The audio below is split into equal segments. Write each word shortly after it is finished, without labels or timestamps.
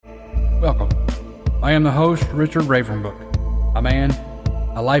I am the host, Richard Ravenbrook, a man,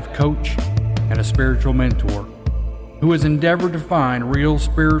 a life coach, and a spiritual mentor who has endeavored to find real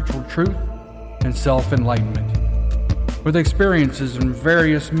spiritual truth and self-enlightenment. With experiences in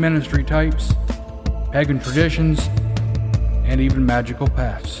various ministry types, pagan traditions, and even magical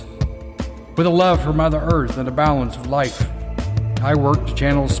paths. With a love for Mother Earth and a balance of life, I work to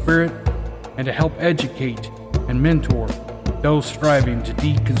channel spirit and to help educate and mentor those striving to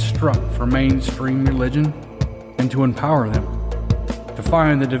deconstruct from mainstream religion and to empower them to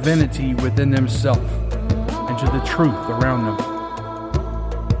find the divinity within themselves and to the truth around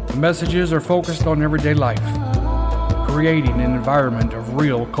them. The messages are focused on everyday life, creating an environment of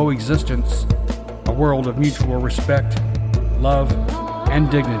real coexistence, a world of mutual respect, love,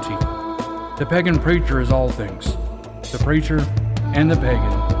 and dignity. The pagan preacher is all things, the preacher and the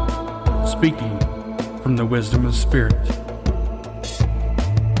pagan, speaking from the wisdom of spirit.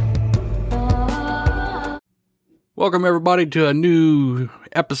 Welcome everybody to a new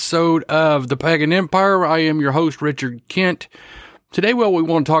episode of The Pagan Empire. I am your host, Richard Kent. Today what we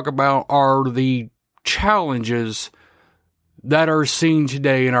want to talk about are the challenges that are seen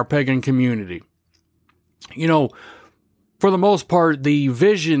today in our pagan community. You know, for the most part, the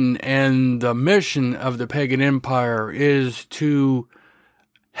vision and the mission of the pagan empire is to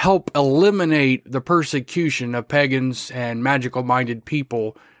help eliminate the persecution of pagans and magical-minded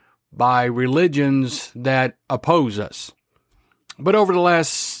people by religions that oppose us. But over the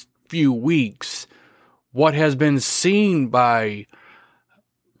last few weeks, what has been seen by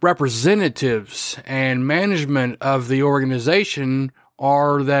representatives and management of the organization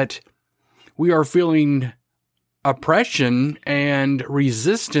are that we are feeling oppression and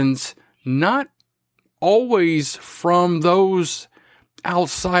resistance, not always from those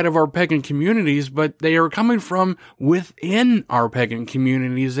outside of our pagan communities, but they are coming from within our pagan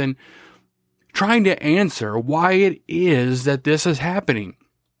communities and trying to answer why it is that this is happening.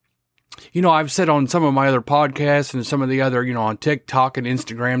 You know, I've said on some of my other podcasts and some of the other, on TikTok and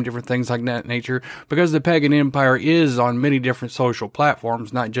Instagram, different things like that nature, because the pagan empire is on many different social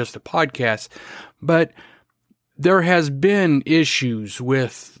platforms, not just a podcast, but there has been issues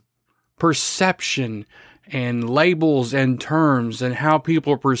with perception and labels and terms and how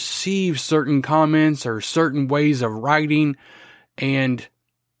people perceive certain comments or certain ways of writing. And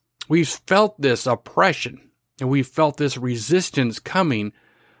we've felt this oppression and we've felt this resistance coming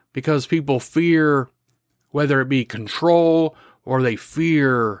because people fear, whether it be control or they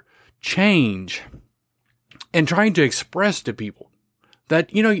fear change, and trying to express to people that,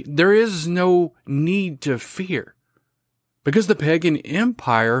 there is no need to fear because the pagan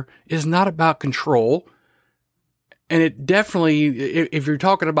empire is not about control. And it definitely, if you're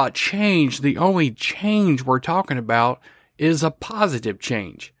talking about change, the only change we're talking about is a positive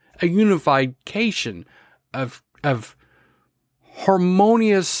change, a unification of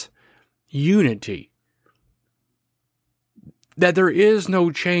harmonious unity. That there is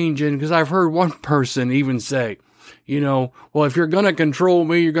no change in, because I've heard one person even say, well, if you're going to control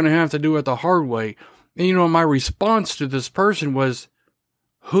me, you're going to have to do it the hard way. And my response to this person was,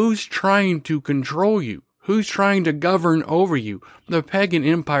 who's trying to control you? Who's trying to govern over you? The pagan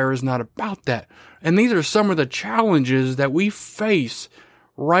empire is not about that. And these are some of the challenges that we face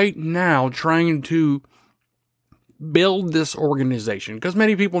right now trying to build this organization. Because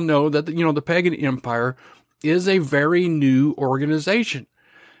many people know that, the pagan empire is a very new organization.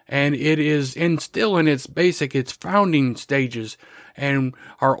 And it is still in its founding stages. And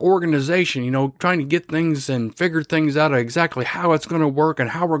our organization, trying to get things and figure things out exactly how it's going to work and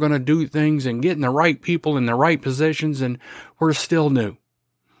how we're going to do things and getting the right people in the right positions. And we're still new.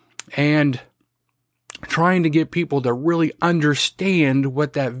 And trying to get people to really understand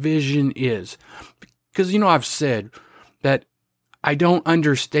what that vision is. Because, I've said that I don't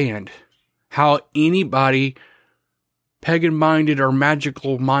understand how anybody pagan-minded or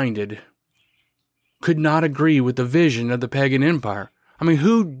magical-minded could not agree with the vision of the pagan empire. I mean,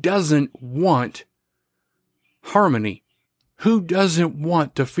 who doesn't want harmony? Who doesn't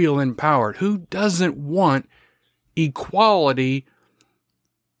want to feel empowered? Who doesn't want equality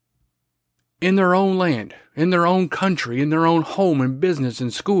in their own land, in their own country, in their own home and business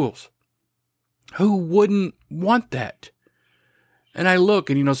and schools? Who wouldn't want that? And I look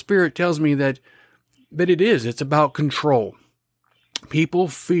and, Spirit tells me that it's about control. People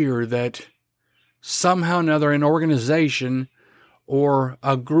fear that somehow or another an organization or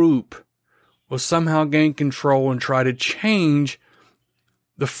a group will somehow gain control and try to change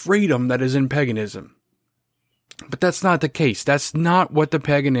the freedom that is in paganism. But that's not the case. That's not what the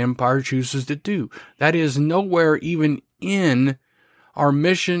pagan empire chooses to do. That is nowhere even in our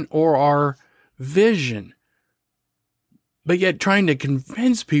mission or our vision, but yet trying to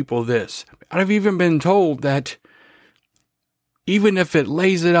convince people this. I've even been told that even if it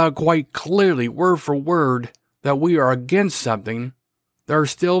lays it out quite clearly, word for word, that we are against something, there are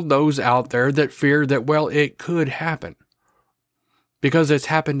still those out there that fear that, well, it could happen because it's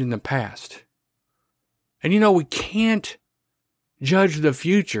happened in the past. And we can't judge the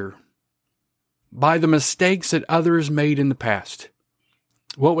future by the mistakes that others made in the past.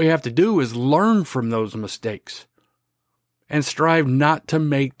 What we have to do is learn from those mistakes and strive not to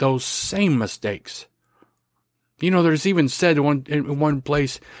make those same mistakes. There's even said in one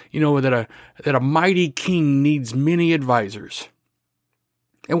place, that a mighty king needs many advisors.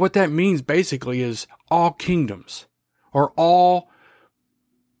 And what that means basically is all kingdoms or all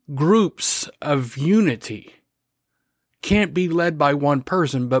groups of unity can't be led by one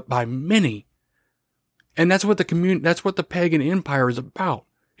person, but by many. And that's what the pagan empire is about.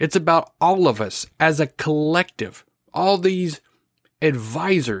 It's about all of us as a collective, all these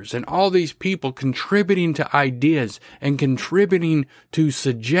advisors and all these people contributing to ideas and contributing to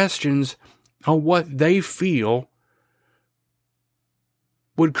suggestions on what they feel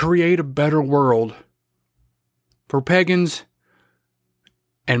would create a better world for pagans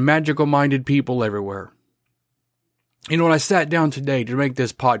and magical-minded people everywhere. When I sat down today to make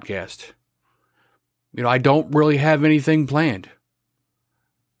this podcast, I don't really have anything planned.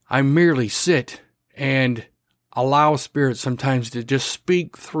 I merely sit and allow Spirit sometimes to just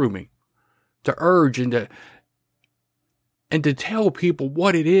speak through me, to urge and to tell people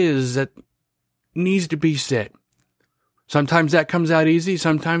what it is that needs to be said. Sometimes that comes out easy,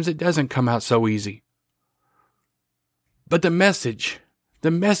 sometimes it doesn't come out so easy. But the message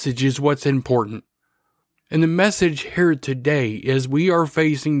is what's important. And the message here today is we are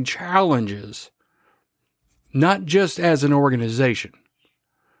facing challenges, not just as an organization,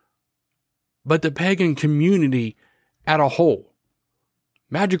 but the pagan community at a whole.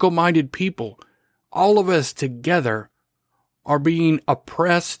 Magical-minded people, all of us together, are being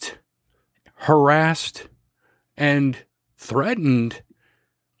oppressed, harassed, and threatened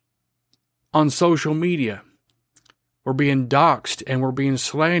on social media. We're being doxxed and we're being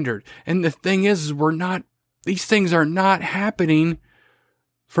slandered. And the thing is, these things are not happening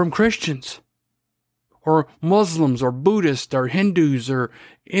from Christians or Muslims or Buddhists or Hindus or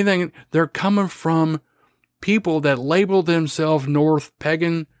anything. They're coming from people that label themselves North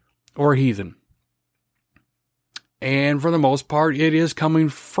pagan or heathen. And for the most part, it is coming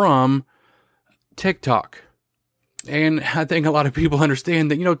from TikTok. And I think a lot of people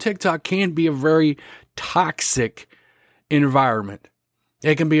understand that, TikTok can be a very toxic environment.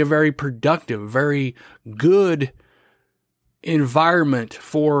 It can be a very productive, very good environment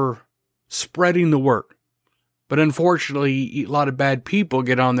for spreading the word. But unfortunately, a lot of bad people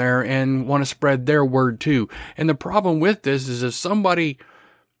get on there and want to spread their word too. And the problem with this is if somebody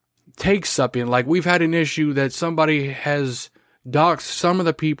takes something, like we've had an issue that somebody has doxed some of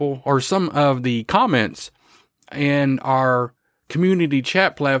the people or some of the comments in our community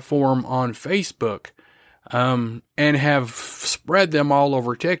chat platform on Facebook, and have spread them all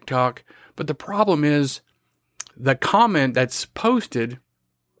over TikTok. But the problem is the comment that's posted,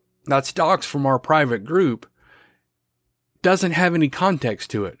 that's doxed from our private group, doesn't have any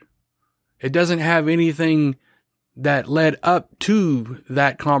context to it. It doesn't have anything that led up to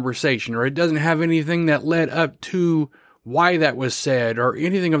that conversation, or it doesn't have anything that led up to why that was said or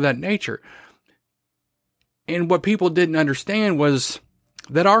anything of that nature. And what people didn't understand was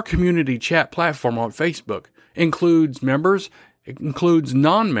that our community chat platform on Facebook includes members, it includes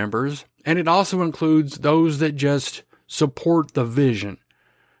non-members, and it also includes those that just support the vision.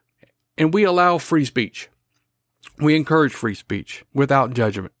 And we allow free speech. We encourage free speech without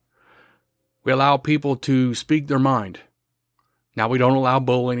judgment. We allow people to speak their mind. Now, we don't allow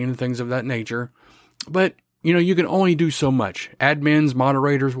bullying and things of that nature, but you can only do so much. Admins,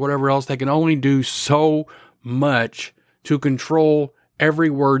 moderators, whatever else, they can only do so much to control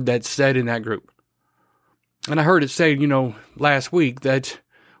every word that's said in that group. And I heard it say, last week that,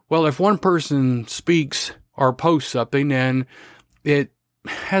 well, if one person speaks or posts something and it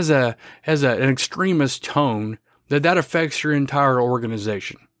has an extremist tone, that affects your entire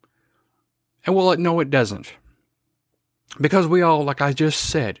organization. And well, no, it doesn't. Because we all, like I just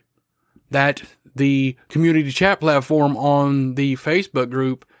said, that the community chat platform on the Facebook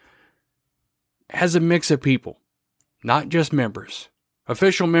group has a mix of people, not just members.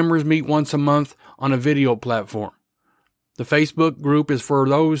 Official members meet once a month on a video platform. The Facebook group is for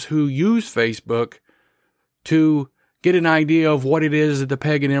those who use Facebook to get an idea of what it is that the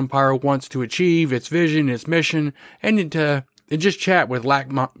pagan empire wants to achieve, its vision, its mission, and to and just chat with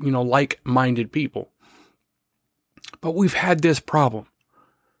like-minded people. But we've had this problem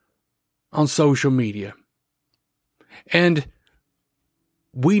on social media. And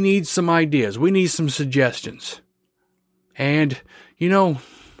we need some ideas. We need some suggestions. And,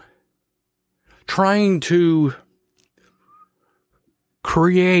 trying to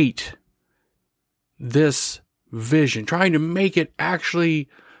create this vision, trying to make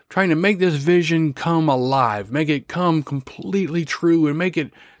this vision come alive, make it come completely true, and make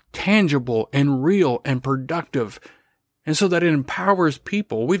it tangible and real and productive. And so that it empowers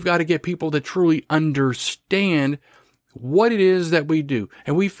people, we've got to get people to truly understand what it is that we do.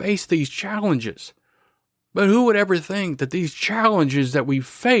 And we face these challenges. But who would ever think that these challenges that we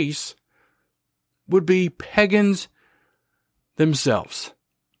face would be pagans themselves?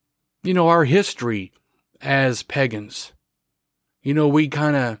 Our history as pagans.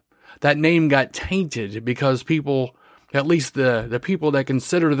 That name got tainted because people, at least the people that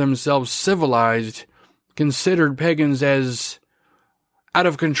consider themselves civilized, considered pagans as out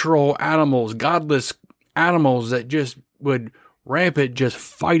of control animals, godless animals that just would rampant just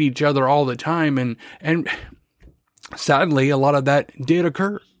fight each other all the time. And sadly, a lot of that did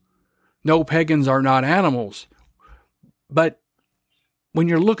occur. No, pagans are not animals. But when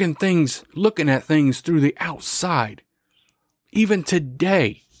you're looking at things through the outside, even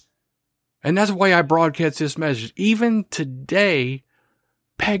today, and that's why I broadcast this message, even today,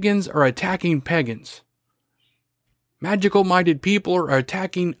 pagans are attacking pagans. Magical-minded people are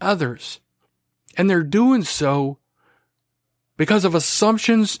attacking others. And they're doing so because of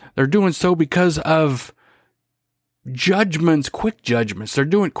assumptions. They're doing so because of judgments, quick judgments. They're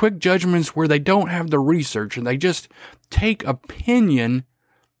doing quick judgments where they don't have the research and they just take opinion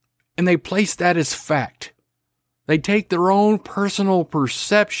and they place that as fact. They take their own personal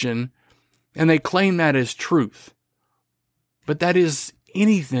perception and they claim that as truth. But that is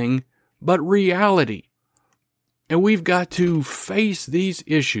anything but reality. And we've got to face these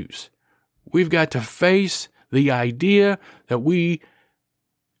issues. We've got to face the idea that we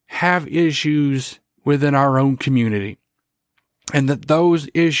have issues within our own community. And that those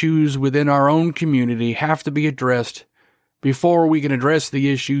issues within our own community have to be addressed before we can address the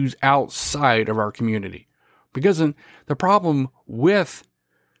issues outside of our community. Because the problem with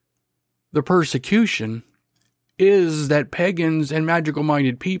the persecution is that pagans and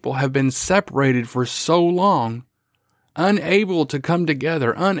magical-minded people have been separated for so long, unable to come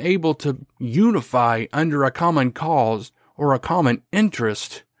together, unable to unify under a common cause or a common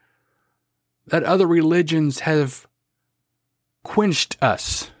interest, that other religions have quenched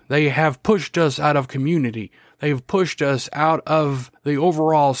us. They have pushed us out of community. They've pushed us out of the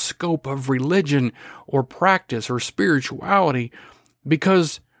overall scope of religion or practice or spirituality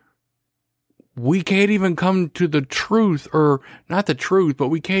because we can't even come to the truth, or not the truth, but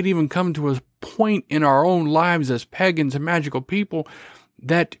we can't even come to a point in our own lives as pagans and magical people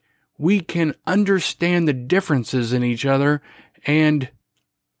that we can understand the differences in each other and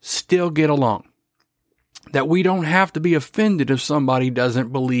still get along. That we don't have to be offended if somebody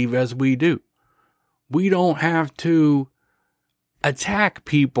doesn't believe as we do. We don't have to attack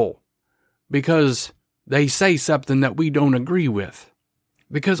people because they say something that we don't agree with.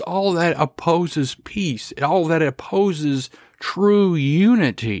 Because all that opposes peace. All that opposes true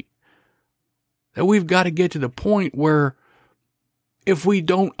unity. That we've got to get to the point where if we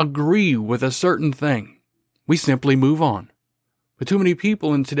don't agree with a certain thing, we simply move on. But too many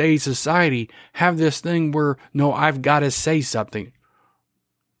people in today's society have this thing where, no, I've got to say something.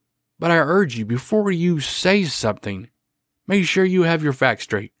 But I urge you, before you say something, make sure you have your facts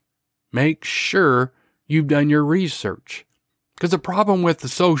straight. Make sure you've done your research. Because the problem with the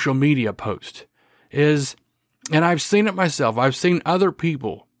social media post is, and I've seen it myself, I've seen other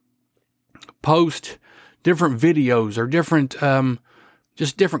people post different videos or different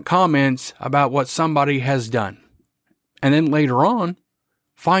comments about what somebody has done. And then later on,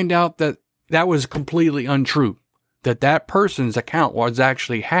 find out that that was completely untrue. That person's account was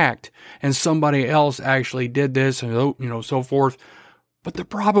actually hacked and somebody else actually did this and, so forth. But the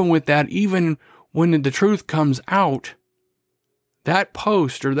problem with that, even when the truth comes out, that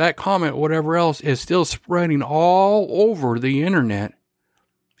post or that comment, whatever else, is still spreading all over the internet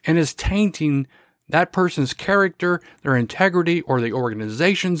and is tainting that person's character, their integrity, or the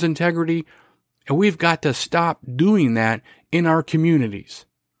organization's integrity. And we've got to stop doing that in our communities.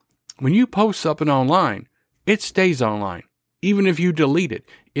 When you post something online, it stays online. Even if you delete it,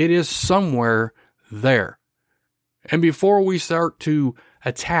 it is somewhere there. And before we start to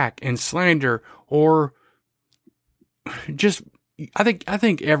attack and slander or just I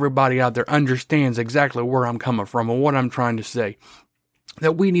think everybody out there understands exactly where I'm coming from and what I'm trying to say.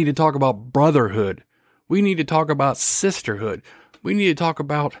 That we need to talk about brotherhood. We need to talk about sisterhood. We need to talk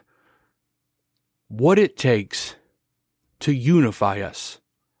about what it takes to unify us.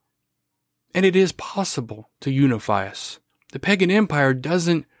 And it is possible to unify us. The pagan empire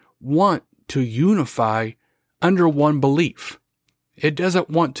doesn't want to unify under one belief. It doesn't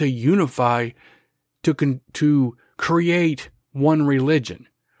want to unify to create one religion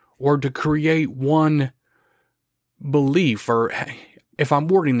or to create one belief, or if I'm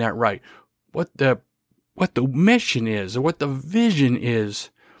wording that right, what the mission is or what the vision is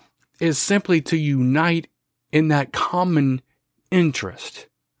simply to unite in that common interest.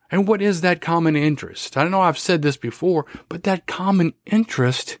 And what is that common interest? I know I've said this before, but that common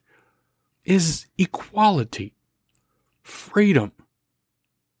interest is equality, freedom,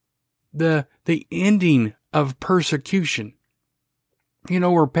 the ending of persecution. You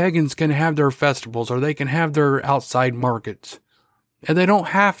know, where pagans can have their festivals or they can have their outside markets. And they don't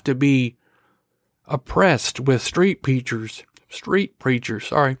have to be oppressed with street preachers,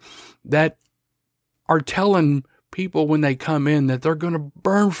 that are telling people when they come in that they're going to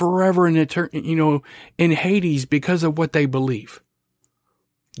burn forever in Hades because of what they believe.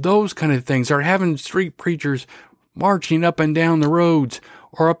 Those kind of things are having street preachers marching up and down the roads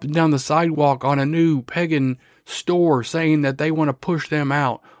or up and down the sidewalk on a new pagan store saying that they want to push them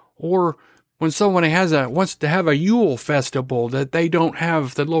out. Or when someone wants to have a Yule festival, that they don't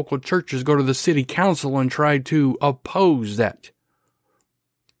have the local churches go to the city council and try to oppose that.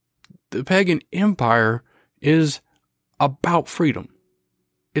 The pagan empire is about freedom.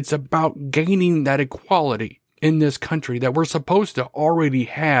 It's about gaining that equality in this country that we're supposed to already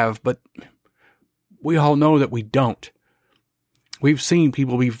have, but we all know that we don't. We've seen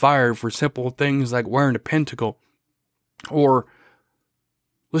people be fired for simple things like wearing a pentacle. Or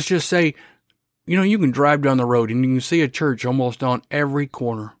let's just say, you can drive down the road and you can see a church almost on every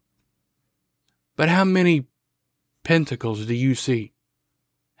corner. But how many pentacles do you see?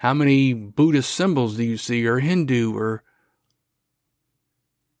 How many Buddhist symbols do you see, or Hindu, or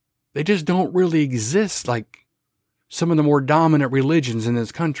they just don't really exist like some of the more dominant religions in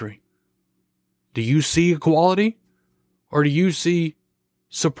this country. Do you see equality, or do you see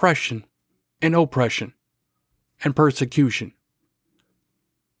suppression and oppression and persecution?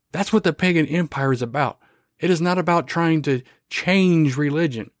 That's what the pagan empire is about. It is not about trying to change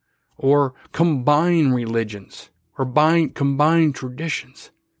religion or combine religions or combine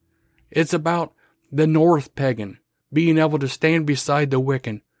traditions. It's about the North pagan being able to stand beside the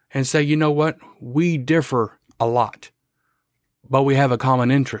Wiccan and say, you know what? We differ a lot, but we have a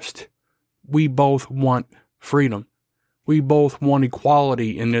common interest. We both want freedom. We both want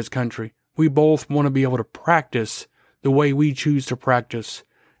equality in this country. We both want to be able to practice the way we choose to practice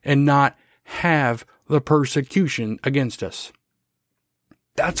and not have the persecution against us.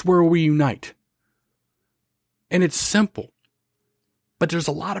 That's where we unite. And it's simple. But there's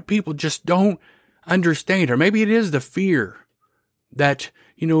a lot of people just don't understand, or maybe it is the fear that,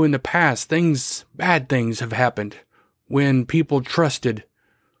 in the past, bad things have happened when people trusted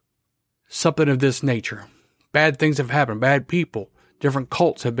something of this nature. Bad things have happened, bad people. Different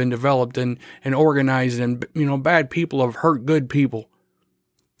cults have been developed and organized, and, bad people have hurt good people.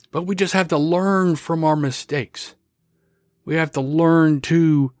 But we just have to learn from our mistakes. We have to learn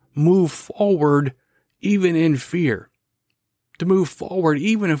to move forward even in fear. To move forward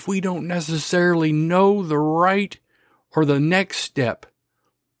even if we don't necessarily know the right or the next step.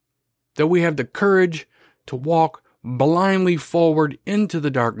 That we have the courage to walk blindly forward into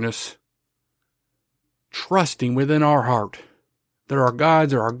the darkness, trusting within our heart that our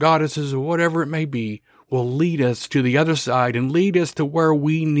gods or our goddesses or whatever it may be will lead us to the other side and lead us to where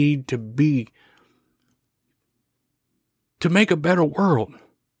we need to be to make a better world,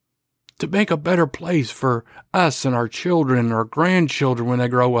 to make a better place for us and our children and our grandchildren when they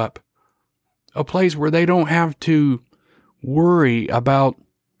grow up. A place where they don't have to worry about,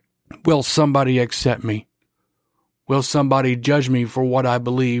 will somebody accept me? Will somebody judge me for what I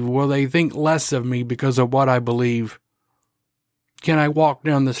believe? Will they think less of me because of what I believe? Can I walk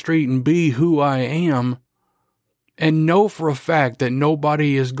down the street and be who I am and know for a fact that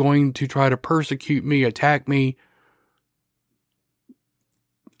nobody is going to try to persecute me, attack me?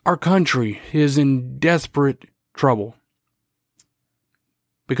 Our country is in desperate trouble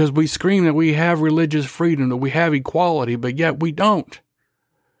because we scream that we have religious freedom, that we have equality, but yet we don't.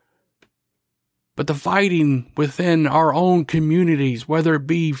 But the fighting within our own communities, whether it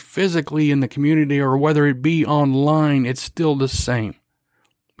be physically in the community or whether it be online, it's still the same.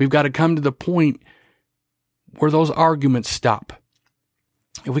 We've got to come to the point where those arguments stop.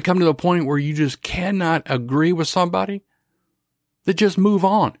 If we come to the point where you just cannot agree with somebody, then just move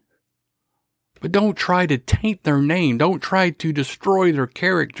on. But don't try to taint their name. Don't try to destroy their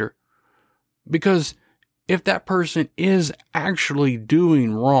character. Because if that person is actually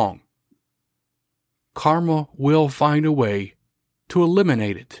doing wrong, karma will find a way to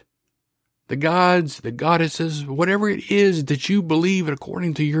eliminate it. The gods, the goddesses, whatever it is that you believe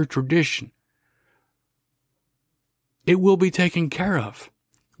according to your tradition, it will be taken care of.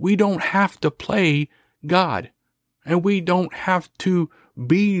 We don't have to play God, and we don't have to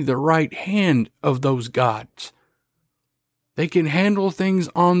be the right hand of those gods. They can handle things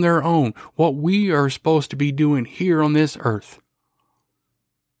on their own. What we are supposed to be doing here on this earth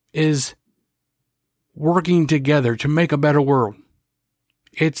is working together to make a better world.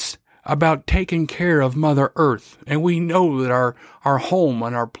 It's about taking care of Mother Earth. And we know that our home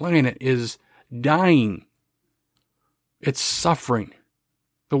on our planet is dying. It's suffering.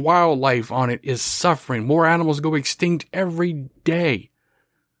 The wildlife on it is suffering. More animals go extinct every day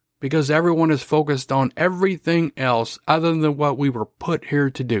because everyone is focused on everything else other than what we were put here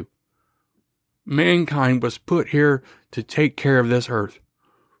to do. Mankind was put here to take care of this earth,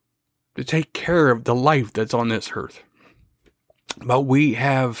 to take care of the life that's on this earth. But we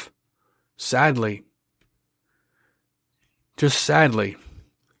have, sadly,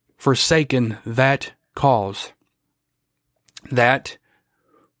 forsaken that cause, that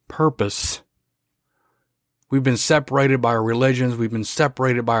purpose. We've been separated by our religions. We've been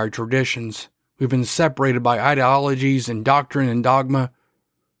separated by our traditions. We've been separated by ideologies and doctrine and dogma.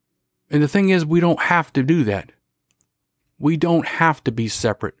 And the thing is, we don't have to do that. We don't have to be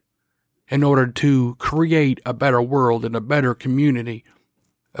separate in order to create a better world and a better community,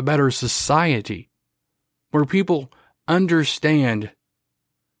 a better society, where people understand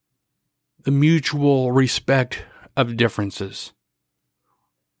the mutual respect of differences.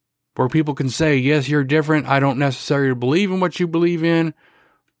 Where people can say, yes, you're different. I don't necessarily believe in what you believe in,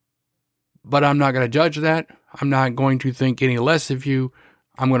 but I'm not going to judge that. I'm not going to think any less of you.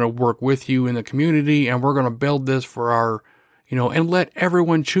 I'm going to work with you in the community, and we're going to build this for our, and let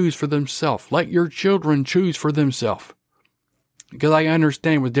everyone choose for themselves. Let your children choose for themselves. Because I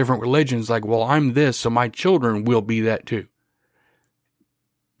understand with different religions, like, well, I'm this, so my children will be that too.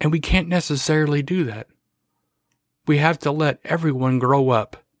 And we can't necessarily do that. We have to let everyone grow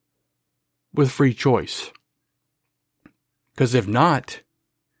up with free choice. Because if not,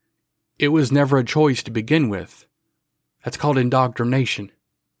 it was never a choice to begin with. That's called indoctrination.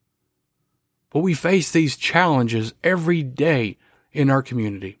 But we face these challenges every day in our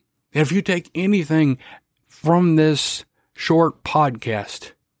community. And if you take anything from this short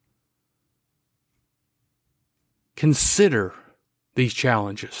podcast, consider these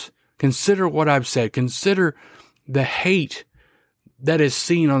challenges. Consider what I've said. Consider the hate that is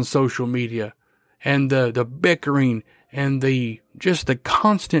seen on social media, and the bickering, and the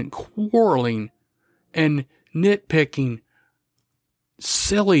constant quarreling and nitpicking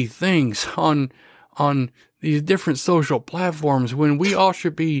silly things on these different social platforms, when we all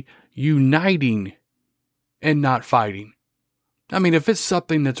should be uniting and not fighting. I mean, if it's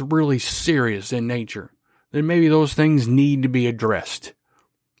something that's really serious in nature, then maybe those things need to be addressed.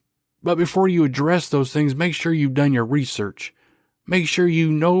 But before you address those things, make sure you've done your research. Make sure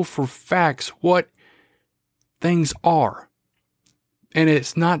you know for facts what things are. And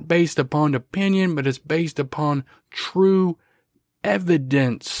it's not based upon opinion, but it's based upon true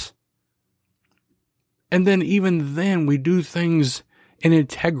evidence. And then even then, we do things in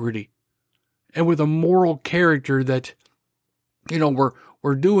integrity and with a moral character that,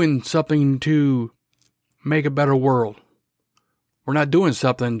 we're doing something to make a better world. We're not doing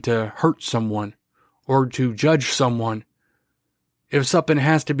something to hurt someone or to judge someone. If something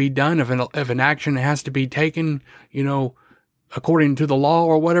has to be done, if an action has to be taken, according to the law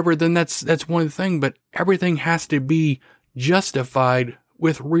or whatever, then that's one thing. But everything has to be justified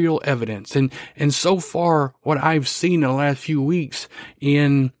with real evidence. And so far, what I've seen in the last few weeks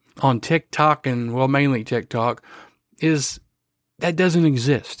on TikTok, and mainly TikTok, is that doesn't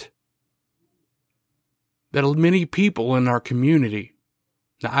exist. That many people in our community,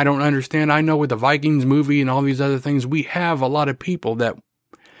 now, I don't understand. I know with the Vikings movie and all these other things, we have a lot of people that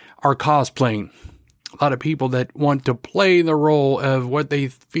are cosplaying. A lot of people that want to play the role of what they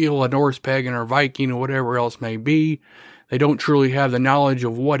feel a Norse pagan or Viking or whatever else may be. They don't truly have the knowledge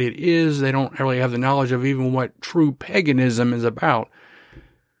of what it is. They don't really have the knowledge of even what true paganism is about.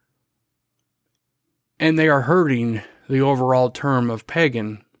 And they are hurting the overall term of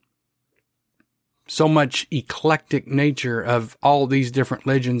pagan. So much eclectic nature of all these different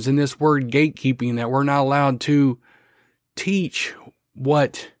legends, and this word gatekeeping, that we're not allowed to teach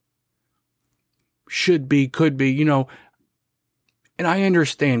what should be, could be, and I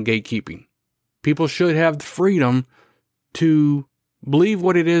understand gatekeeping. People should have the freedom to believe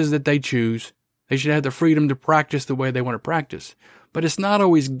what it is that they choose. They should have the freedom to practice the way they want to practice. But it's not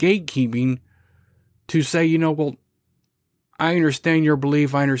always gatekeeping to say, well, I understand your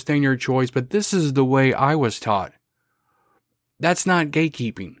belief, I understand your choice, but this is the way I was taught. That's not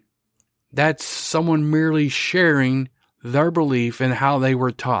gatekeeping. That's someone merely sharing their belief and how they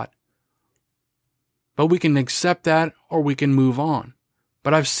were taught. But we can accept that or we can move on.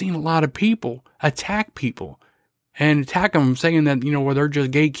 But I've seen a lot of people attack people and attack them saying that, where they're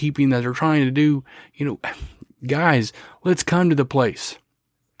just gatekeeping, that they're trying to do, guys, let's come to the place.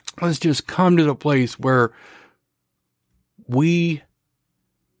 Let's just come to the place where we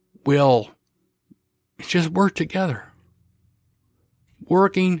will just work together.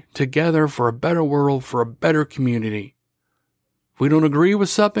 Working together for a better world, for a better community. If we don't agree with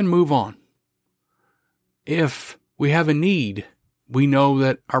something, move on. If we have a need, we know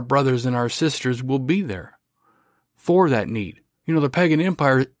that our brothers and our sisters will be there for that need. The pagan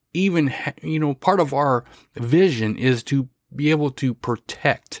empire, even, part of our vision is to be able to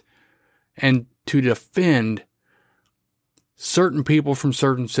protect and to defend certain people from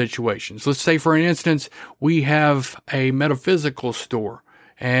certain situations. Let's say, for instance, we have a metaphysical store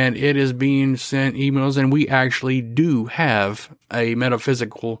and it is being sent emails, and we actually do have a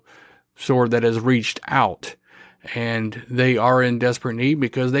metaphysical store that has reached out, and they are in desperate need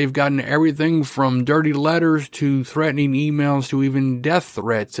because they've gotten everything from dirty letters to threatening emails to even death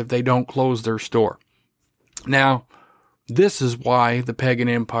threats if they don't close their store. Now, this is why the pagan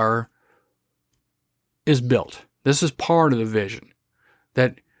empire is built. This is part of the vision,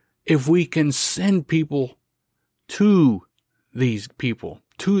 that if we can send people to these people,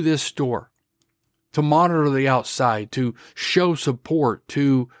 to this store, to monitor the outside, to show support,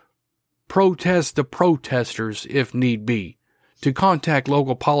 to protest the protesters if need be, to contact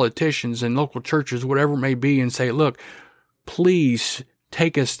local politicians and local churches, whatever it may be, and say, look, please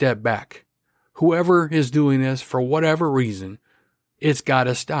take a step back. Whoever is doing this, for whatever reason, it's got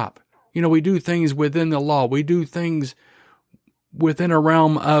to stop. We do things within the law. We do things within a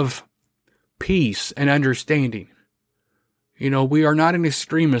realm of peace and understanding. We are not an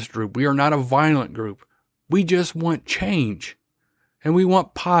extremist group. We are not a violent group. We just want change. And we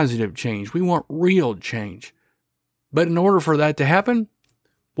want positive change. We want real change. But in order for that to happen,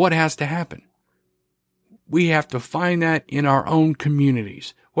 what has to happen? We have to find that in our own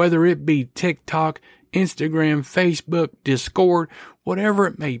communities, whether it be TikTok, Instagram, Facebook, Discord, whatever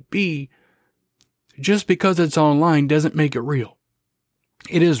it may be. Just because it's online doesn't make it real.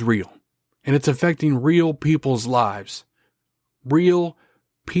 It is real. And it's affecting real people's lives. Real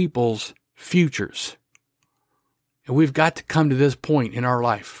people's futures. And we've got to come to this point in our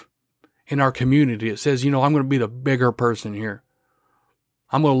life, in our community. It says, I'm going to be the bigger person here.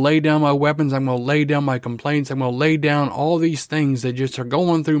 I'm going to lay down my weapons. I'm going to lay down my complaints. I'm going to lay down all these things that just are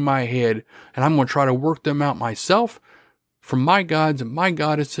going through my head. And I'm going to try to work them out myself from my gods and my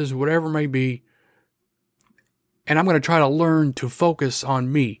goddesses, whatever it may be. And I'm going to try to learn to focus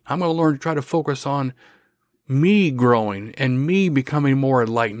on me. I'm going to learn to try to focus on me growing and me becoming more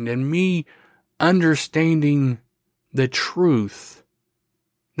enlightened and me understanding the truth,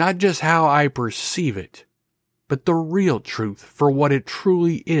 not just how I perceive it, but the real truth for what it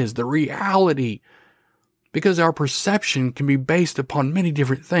truly is, the reality. Because our perception can be based upon many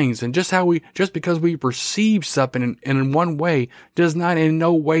different things, and just because we perceive something in one way does not in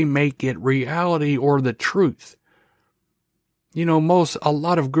no way make it reality or the truth. A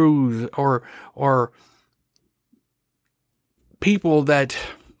lot of gurus or people that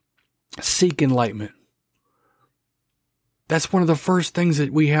seek enlightenment, that's one of the first things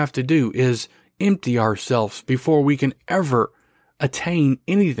that we have to do is empty ourselves before we can ever attain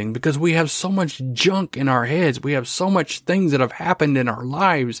anything, because we have so much junk in our heads. We have so much things that have happened in our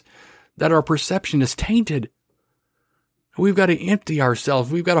lives that our perception is tainted. We've got to empty ourselves.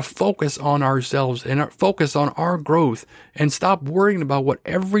 We've got to focus on ourselves and focus on our growth and stop worrying about what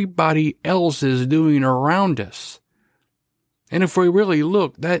everybody else is doing around us. And if we really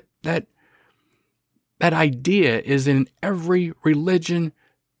look, that idea is in every religion,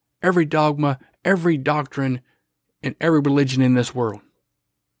 every dogma, every doctrine, and every religion in this world.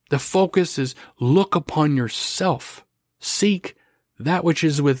 The focus is look upon yourself. Seek that which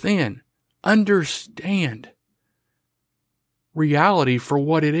is within. Understand reality for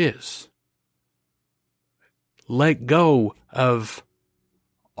what it is. Let go of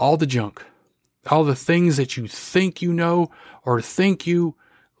all the junk, all the things that you think you know or think you.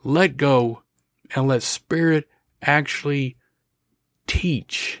 Let go and let Spirit actually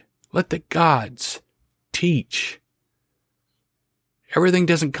teach. Let the gods teach. Everything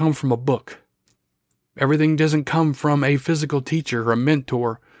doesn't come from a book. Everything doesn't come from a physical teacher or a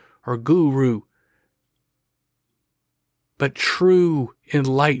mentor or guru. But true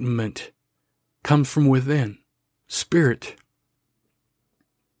enlightenment comes from within. Spirit.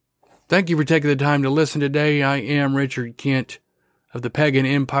 Thank you for taking the time to listen today. I am Richard Kent of the Pagan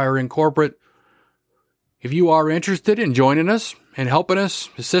Empire Incorporated. If you are interested in joining us and helping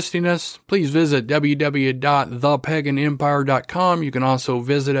us, assisting us, please visit www.thepaganempire.com. You can also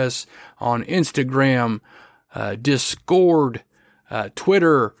visit us on Instagram, Discord,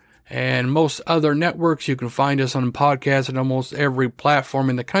 Twitter, and most other networks. You can find us on podcasts on almost every platform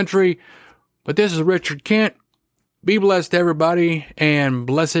in the country. But this is Richard Kent. Be blessed, everybody, and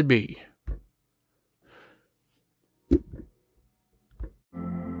blessed be.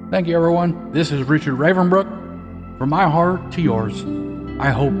 Thank you, everyone. This is Richard Ravenbrook. From my heart to yours,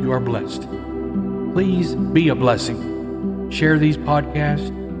 I hope you are blessed. Please be a blessing. Share these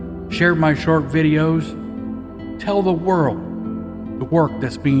podcasts. Share my short videos. Tell the world the work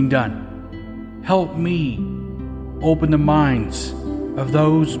that's being done. Help me open the minds of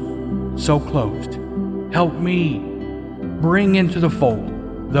those so closed. Help me bring into the fold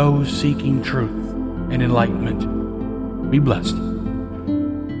those seeking truth and enlightenment. Be blessed.